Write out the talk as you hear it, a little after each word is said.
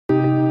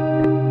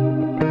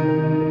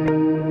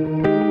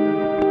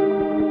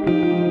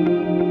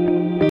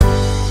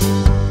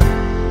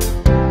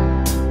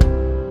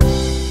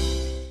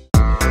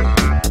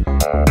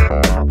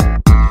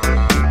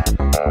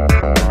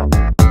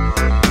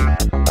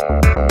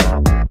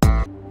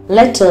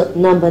Letter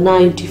number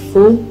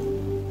 94,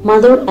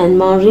 Mother and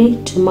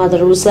Marie to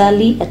Mother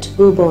Rosalie at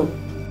Bourbon,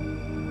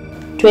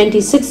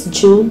 26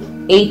 June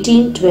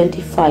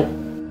 1825.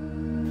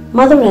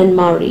 Mother and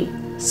Marie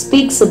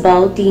speaks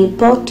about the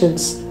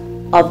importance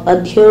of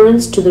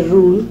adherence to the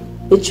rule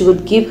which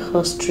would give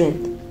her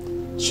strength.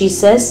 She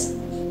says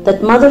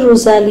that Mother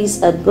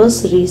Rosalie's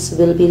adversaries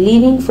will be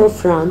leaving for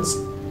France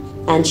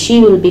and she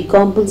will be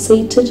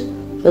compensated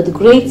with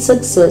great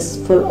success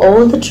for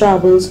all the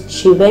troubles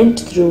she went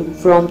through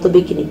from the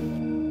beginning.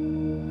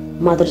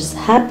 Mother is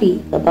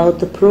happy about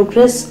the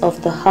progress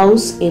of the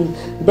house in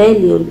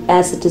Belleville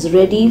as it is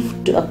ready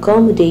to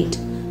accommodate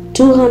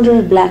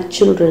 200 black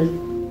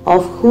children,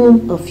 of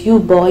whom a few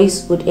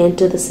boys would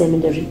enter the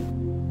seminary.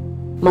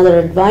 Mother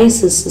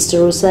advises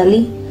Sister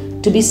Rosalie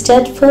to be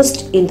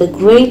steadfast in the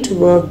great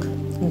work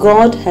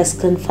God has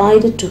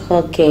confided to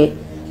her care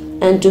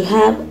and to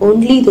have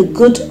only the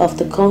good of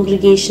the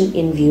congregation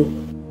in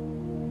view.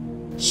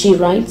 She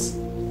writes,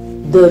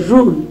 the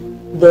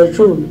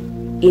rule,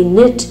 in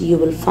it you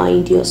will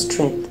find your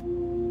strength.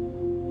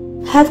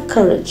 Have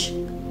courage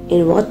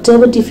in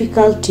whatever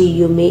difficulty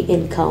you may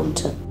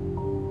encounter.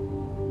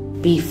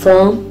 Be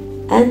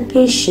firm and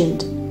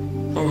patient,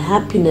 and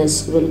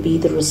happiness will be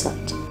the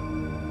result.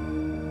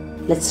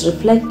 Let's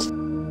reflect.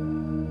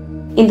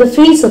 In the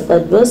face of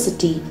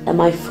adversity,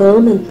 am I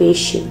firm and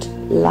patient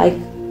like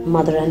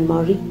Mother and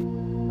Marie?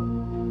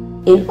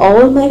 In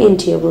all my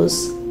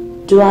endeavors,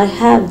 do I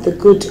have the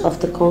good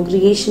of the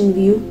congregation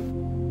view?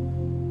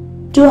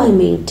 Do I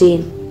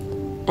maintain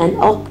an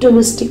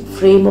optimistic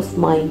frame of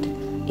mind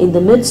in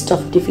the midst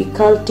of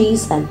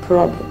difficulties and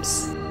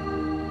problems?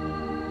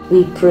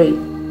 We pray,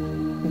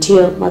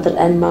 dear Mother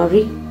and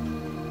Marie,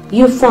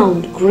 you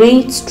found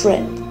great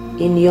strength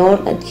in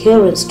your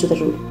adherence to the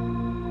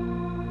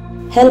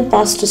rule. Help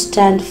us to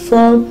stand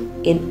firm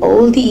in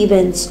all the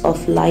events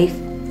of life,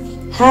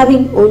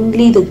 having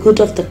only the good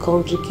of the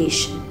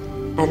congregation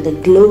and the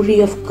glory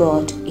of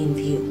God in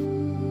view.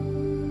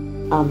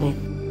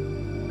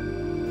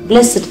 Amen.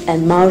 Blessed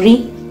Anne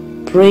Marie,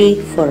 pray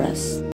for us.